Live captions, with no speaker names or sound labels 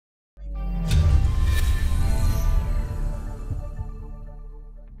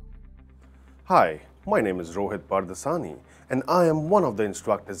Hi, my name is Rohit Pardasani and I am one of the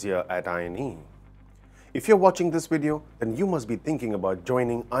instructors here at INE. If you're watching this video, then you must be thinking about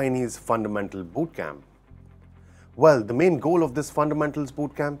joining INE's Fundamental Bootcamp. Well, the main goal of this Fundamentals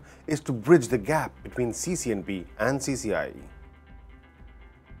Bootcamp is to bridge the gap between CCNP and CCIE.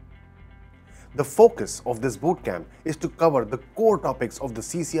 The focus of this bootcamp is to cover the core topics of the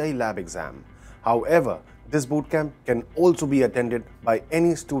CCIE lab exam. However, this bootcamp can also be attended by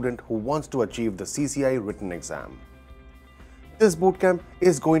any student who wants to achieve the CCIE written exam. This bootcamp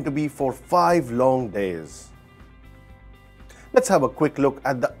is going to be for 5 long days. Let's have a quick look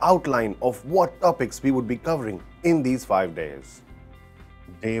at the outline of what topics we would be covering in these 5 days.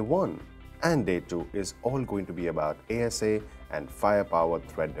 Day 1 and Day 2 is all going to be about ASA and Firepower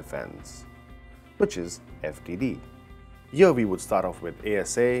Threat Defense, which is FTD. Here we would start off with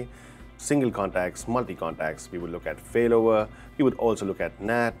ASA, single contacts, multi-contacts. We would look at failover. We would also look at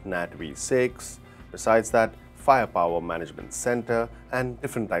NAT, NAT v6. Besides that, Firepower Management Center and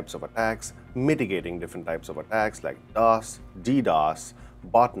different types of attacks, mitigating different types of attacks like DOS, DDoS,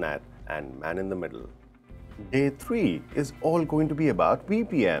 botnet, and man-in-the-middle. Day 3 is all going to be about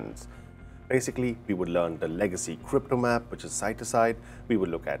VPNs. Basically, we would learn the legacy crypto map, which is site-to-site. We would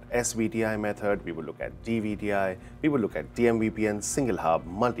look at SVTI method. We would look at DVTI. We would look at DMVPN, single hub,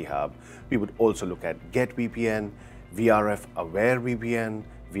 multi-hub. We would also look at GetVPN, VRF Aware VPN,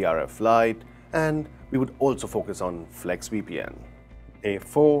 VRF Lite, and we would also focus on FlexVPN. Day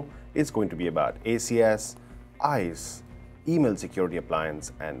 4 is going to be about ACS, ICE, Email Security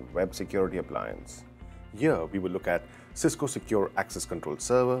Appliance, and Web Security Appliance. Here, we will look at Cisco Secure Access Control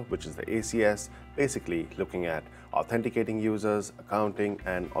Server, which is the ACS, basically looking at authenticating users, accounting,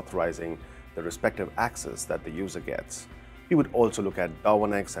 and authorizing the respective access that the user gets. We would also look at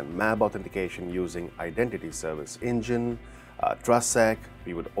DAW1X and MAB authentication using Identity Service Engine, TrustSec.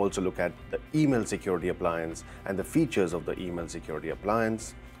 We would also look at the Email Security Appliance and the features of the Email Security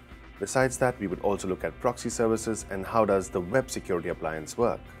Appliance. Besides that, we would also look at proxy services and how does the Web Security Appliance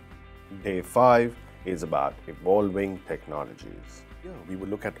work. Day 5 is about evolving technologies. Here we will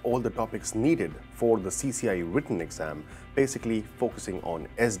look at all the topics needed for the CCIE written exam, basically focusing on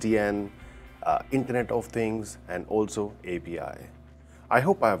SDN, Internet of Things, and also API. I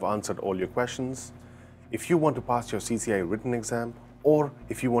hope I have answered all your questions. If you want to pass your CCIE written exam, or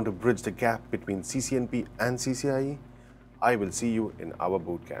if you want to bridge the gap between CCNP and CCIE, I will see you in our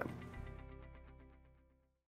bootcamp.